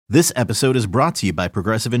This episode is brought to you by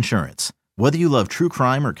Progressive Insurance. Whether you love true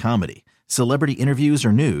crime or comedy, celebrity interviews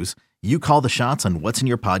or news, you call the shots on what's in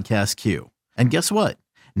your podcast queue. And guess what?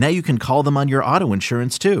 Now you can call them on your auto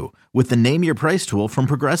insurance too with the Name Your Price tool from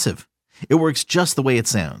Progressive. It works just the way it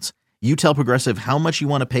sounds. You tell Progressive how much you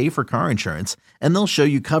want to pay for car insurance, and they'll show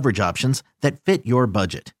you coverage options that fit your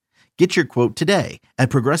budget. Get your quote today at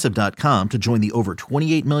Progressive.com to join the over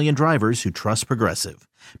 28 million drivers who trust Progressive.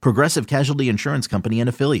 Progressive Casualty Insurance Company and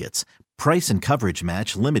Affiliates. Price and coverage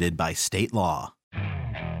match limited by state law.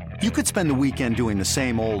 You could spend the weekend doing the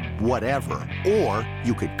same old whatever, or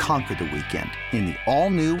you could conquer the weekend in the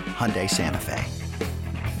all-new Hyundai Santa Fe.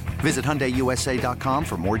 Visit HyundaiUSA.com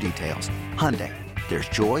for more details. Hyundai, there's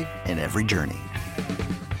joy in every journey.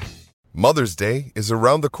 Mother's Day is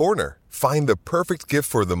around the corner. Find the perfect gift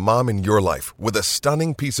for the mom in your life with a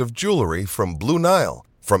stunning piece of jewelry from Blue Nile.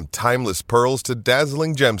 From timeless pearls to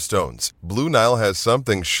dazzling gemstones, Blue Nile has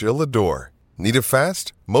something she'll adore. Need it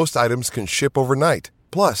fast? Most items can ship overnight.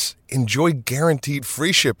 Plus, enjoy guaranteed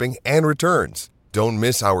free shipping and returns. Don't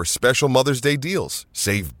miss our special Mother's Day deals.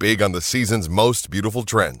 Save big on the season's most beautiful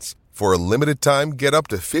trends. For a limited time, get up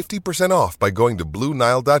to 50% off by going to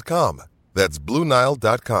BlueNile.com. That's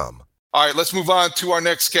BlueNile.com. All right, let's move on to our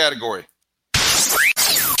next category.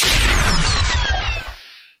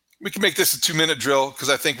 We can make this a 2-minute drill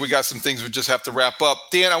because I think we got some things we just have to wrap up.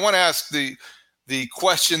 Dan, I want to ask the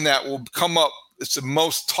question that will come up. It's the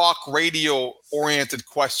most talk radio-oriented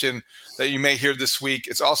question that you may hear this week.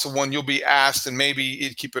 It's also one you'll be asked and maybe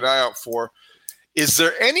you'd keep an eye out for. Is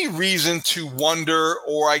there any reason to wonder,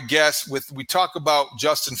 or I guess we talk about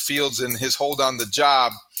Justin Fields and his hold on the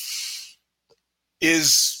job,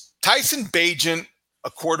 is Tyson Bagent a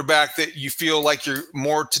quarterback that you feel like you're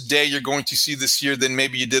going to see this year than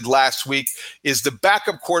maybe you did last week? Is the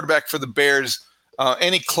backup quarterback for the Bears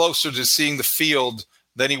any closer to seeing the field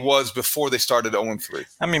than he was before they started 0-3?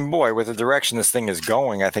 I mean, boy, with the direction this thing is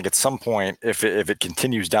going, I think at some point, if it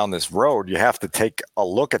continues down this road, you have to take a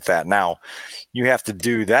look at that. Now, you have to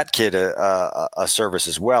do that kid a service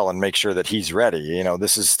as well and make sure that he's ready. You know,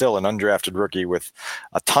 this is still an undrafted rookie with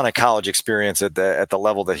a ton of college experience at the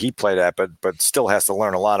level that he played at, but still has to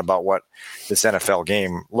learn a lot about what this NFL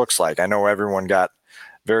game looks like. I know everyone got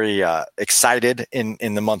very excited in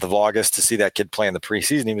the month of August to see that kid play in the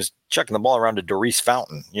preseason. He was chucking the ball around to Doris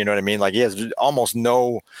Fountain. You know what I mean? Like, he has almost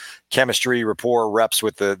no chemistry, rapport, reps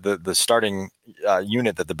with the starting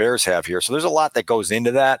unit that the Bears have here. So there's a lot that goes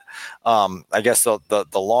into that. I guess the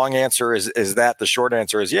long answer is that. The short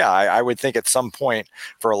answer is, yeah, I would think at some point,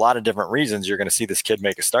 for a lot of different reasons, you're going to see this kid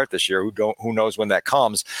make a start this year. Who knows when that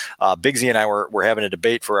comes? Bigsy and I were having a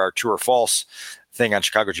debate for our true or false thing on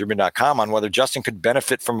ChicagoTribune.com on whether Justin could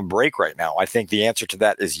benefit from a break right now. I think the answer to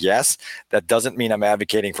that is yes. That doesn't mean I'm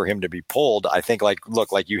advocating for him to be pulled. I think, like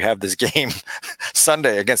you have this game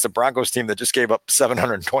Sunday against the Broncos team that just gave up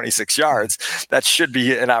 726 yards. That should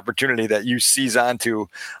be an opportunity that you seize onto,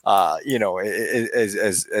 as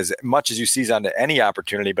much as you seize onto any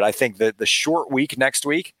opportunity. But I think that the short week next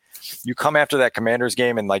week, you come after that Commanders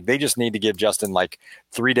game and they just need to give Justin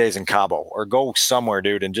 3 days in Cabo or go somewhere,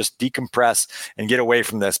 dude, and just decompress and get away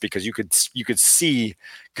from this, because you could see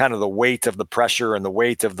kind of the weight of the pressure and the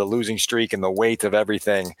weight of the losing streak and the weight of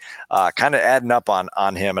everything kind of adding up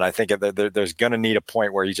on him. And I think there's going to need a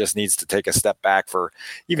point where he just needs to take a step back for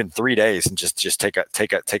even 3 days and just take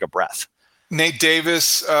a breath. Nate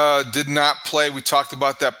Davis did not play. We talked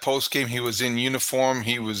about that post game. He was in uniform.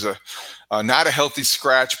 He was not a healthy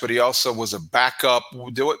scratch, but he also was a backup.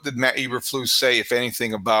 What did Matt Eberflus say, if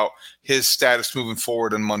anything, about his status moving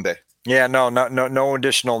forward on Monday? Yeah, no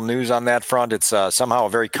additional news on that front. It's somehow a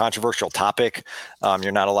very controversial topic.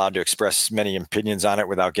 You're not allowed to express many opinions on it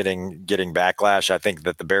without getting backlash. I think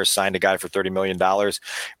that the Bears signed a guy for $30 million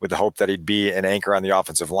with the hope that he'd be an anchor on the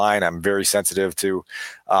offensive line. I'm very sensitive to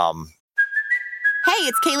Hey,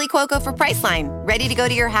 it's Kaylee Cuoco for Priceline. Ready to go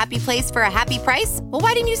to your happy place for a happy price? Well,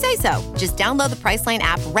 why didn't you say so? Just download the Priceline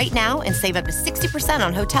app right now and save up to 60%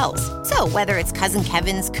 on hotels. So whether it's Cousin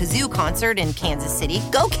Kevin's Kazoo Concert in Kansas City,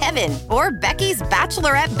 go Kevin, or Becky's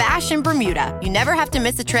Bachelorette Bash in Bermuda, you never have to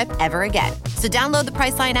miss a trip ever again. So download the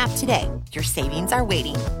Priceline app today. Your savings are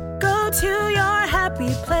waiting. Go to your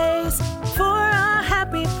happy place for a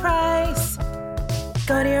happy price.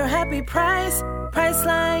 Go to your happy price,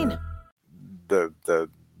 Priceline. The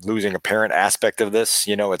losing a parent aspect of this,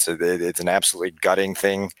 it's an absolutely gutting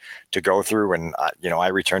thing to go through. And, I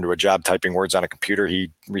return to a job typing words on a computer.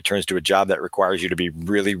 He returns to a job that requires you to be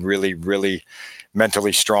really, really, really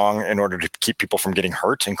mentally strong in order to keep people from getting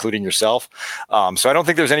hurt, including yourself. So I don't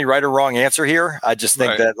think there's any right or wrong answer here. I just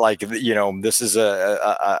think that, this is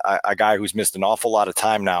a guy who's missed an awful lot of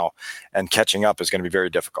time now, and catching up is going to be very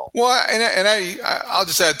difficult. Well, and I'll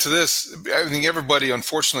just add to this. I think everybody,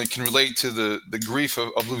 unfortunately, can relate to the grief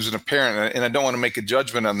of losing a parent, and I don't want to make a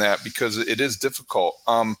judgment on that because it is difficult.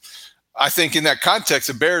 I think in that context,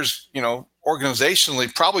 the Bears,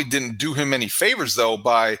 organizationally probably didn't do him any favors, though,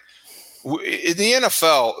 by in the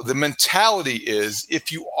NFL, the mentality is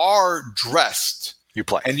if you are dressed, you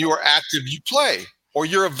play, and you are active, you play, or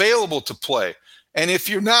you're available to play. And if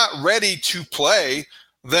you're not ready to play,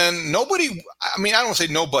 then nobody, I don't want to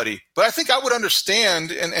say nobody, but I think I would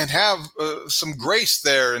understand and have some grace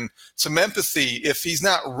there and some empathy if he's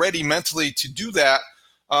not ready mentally to do that,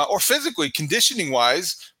 or physically, conditioning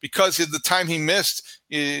wise, because of the time he missed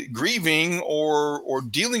grieving or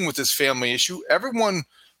dealing with his family issue.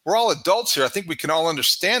 We're all adults here. I think we can all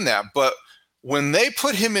understand that. But when they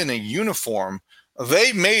put him in a uniform,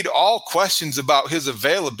 they made all questions about his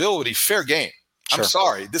availability fair game. Sure. I'm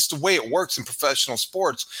sorry. This is the way it works in professional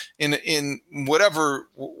sports, in whatever,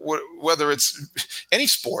 whether it's any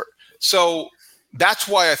sport. So that's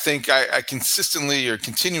why I think I consistently or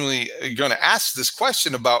continually going to ask this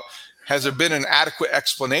question about, has there been an adequate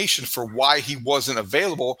explanation for why he wasn't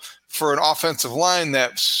available for an offensive line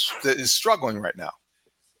that is struggling right now?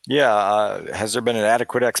 Yeah. Has there been an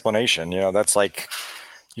adequate explanation? That's like,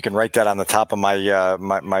 you can write that on the top of my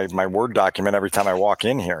my Word document every time I walk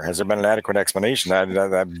in here. Has there been an adequate explanation?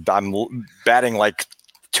 I'm batting like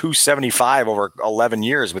 275 over 11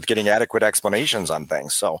 years with getting adequate explanations on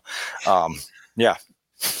things. So, yeah,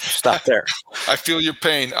 stop there. I feel your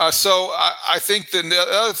pain. So I think the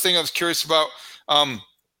other thing I was curious about,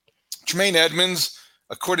 Tremaine Edmunds,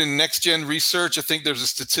 according to Next Gen Research, I think there's a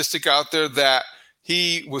statistic out there that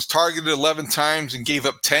he was targeted 11 times and gave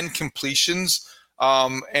up 10 completions.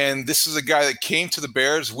 And this is a guy that came to the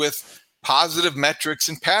Bears with positive metrics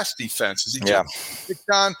in pass defense. Is he just picked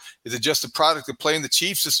on? Is it just a product of playing the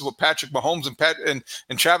Chiefs? This is what Patrick Mahomes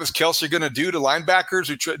and Travis Kelce are going to do to linebackers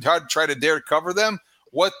who try to dare to cover them.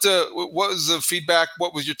 What was the feedback?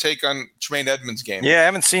 What was your take on Tremaine Edmunds' game? Yeah, I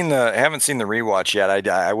haven't seen the rewatch yet.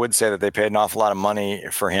 I would say that they paid an awful lot of money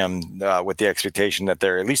for him with the expectation that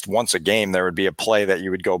there, at least once a game, there would be a play that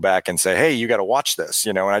you would go back and say, hey, you got to watch this,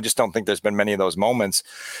 And I just don't think there's been many of those moments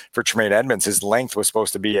for Tremaine Edmunds. His length was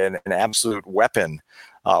supposed to be an absolute weapon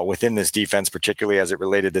within this defense, particularly as it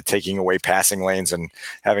related to taking away passing lanes and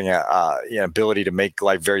having an ability to make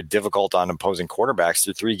life very difficult on opposing quarterbacks.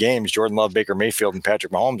 Through 3 games, Jordan Love, Baker Mayfield, and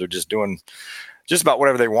Patrick Mahomes are just doing just about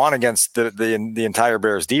whatever they want against the entire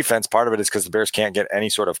Bears defense. Part of it is because the Bears can't get any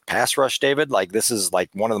sort of pass rush, David. Like, this is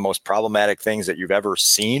like one of the most problematic things that you've ever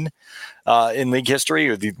seen in league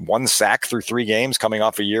history. The 1 sack through 3 games coming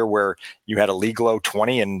off a year where you had a league low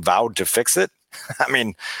 20 and vowed to fix it.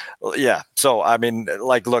 Yeah. So,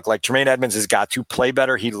 look, Tremaine Edmunds has got to play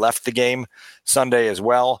better. He left the game Sunday as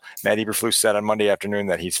well. Matt Eberflus said on Monday afternoon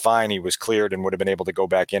that he's fine. He was cleared and would have been able to go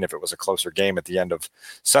back in if it was a closer game at the end of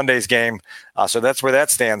Sunday's game. So that's where that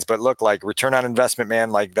stands. But look, like, return on investment,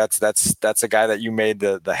 man, like that's a guy that you made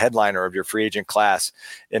the headliner of your free agent class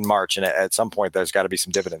in March. And at some point, there's got to be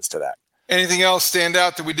some dividends to that. Anything else stand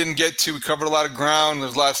out that we didn't get to? We covered a lot of ground.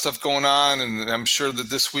 There's a lot of stuff going on, and I'm sure that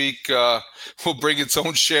this week will bring its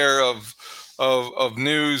own share of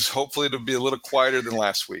news. Hopefully it'll be a little quieter than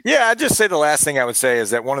last week. Yeah, I'd just say the last thing I would say is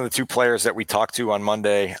that one of the 2 players that we talked to on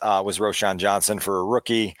Monday was Roschon Johnson. For a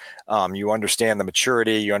rookie. You understand the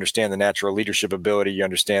maturity, you understand the natural leadership ability, you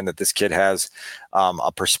understand that this kid has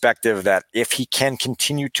a perspective that if he can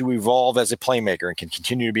continue to evolve as a playmaker and can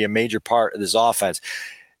continue to be a major part of this offense,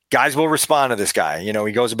 guys will respond to this guy.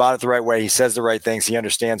 He goes about it the right way. He says the right things. He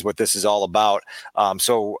understands what this is all about. In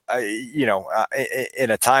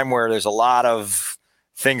a time where there's a lot of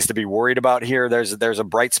things to be worried about here, there's a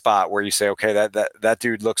bright spot where you say, okay, that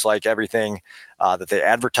dude looks like everything that they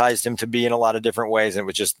advertised him to be in a lot of different ways. And it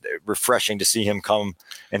was just refreshing to see him come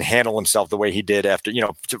and handle himself the way he did after,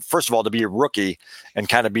 first of all, to be a rookie and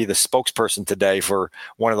kind of be the spokesperson today for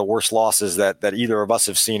one of the worst losses that either of us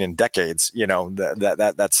have seen in decades.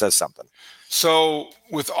 That says something. So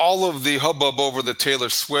with all of the hubbub over the Taylor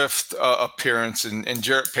Swift appearance and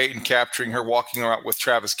Jarrett Payton capturing her walking around with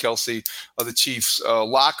Travis Kelce of the Chiefs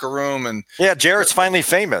locker room. And yeah, Jarrett's finally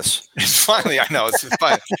famous. He's finally, I know, it's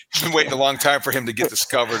fine. He's been waiting a long time for him to get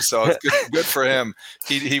discovered. So it's good for him.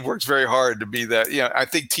 He works very hard to be that. I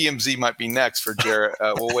think TMZ might be next for Jarrett.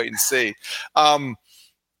 We'll wait and see.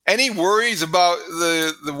 Any worries about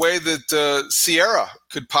the way that Sierra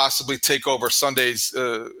could possibly take over Sunday's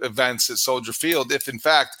events at Soldier Field if, in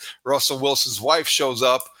fact, Russell Wilson's wife shows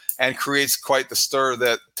up and creates quite the stir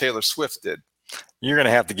that Taylor Swift did? You're going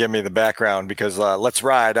to have to give me the background because Let's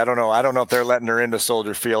Ride. I don't know if they're letting her into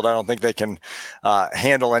Soldier Field. I don't think they can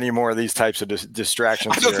handle any more of these types of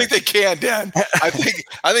distractions. I don't think they can, Dan. I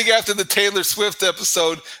think after the Taylor Swift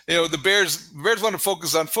episode, the Bears want to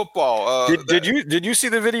focus on football. Did you see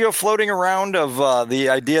the video floating around of the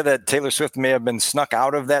idea that Taylor Swift may have been snuck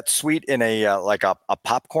out of that suite in a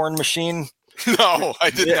popcorn machine? No,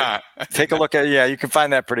 I did not. Take a look at you can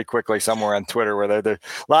find that pretty quickly somewhere on Twitter where there's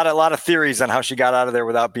a lot of theories on how she got out of there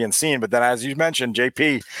without being seen. But then, as you mentioned,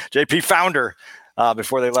 JP found her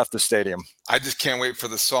before they left the stadium. I just can't wait for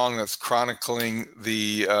the song that's chronicling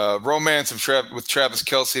the romance of with Travis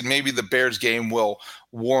Kelce, and maybe the Bears game will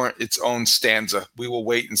warrant its own stanza. We will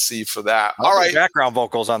wait and see for that. All right, background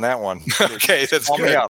vocals on that one. Okay, that's Call good. Me up.